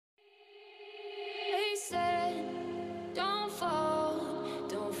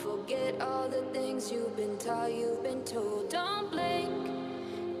the things you've been taught, you've been told. Don't blink,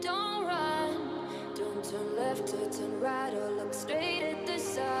 don't run, don't turn left or turn right or look straight at the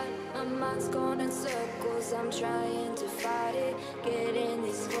sun. My mind's going in circles, I'm trying to fight it. Getting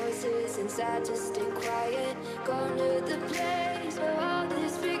these voices inside to stay quiet. Going to the place where all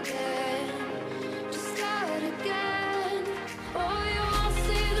this began. Just start again. Oh, you won't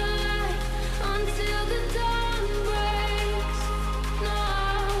see the light until the dawn breaks. No,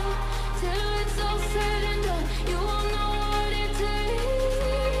 till it's all said and done, you won't know what it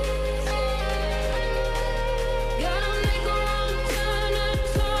takes. Gotta make a wrong turn and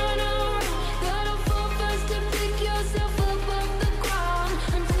turn around. Gotta fall fast to pick yourself up off the ground.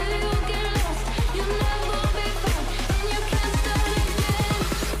 Until you get lost, you'll never be found. And you can't start again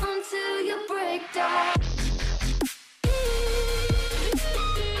until you break down.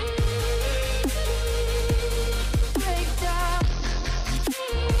 Break down.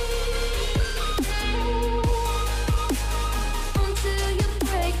 Until you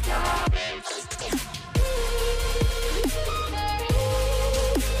break down.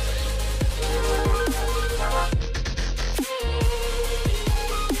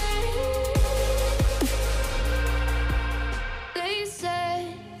 They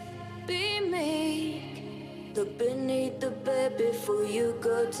said, be meek. Look beneath the bed before you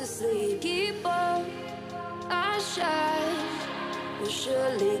go to sleep. Keep on, I shine. You'll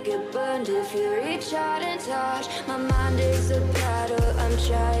surely get burned if you reach out and touch. My mind is a battle, I'm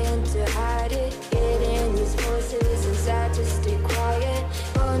trying to hide it.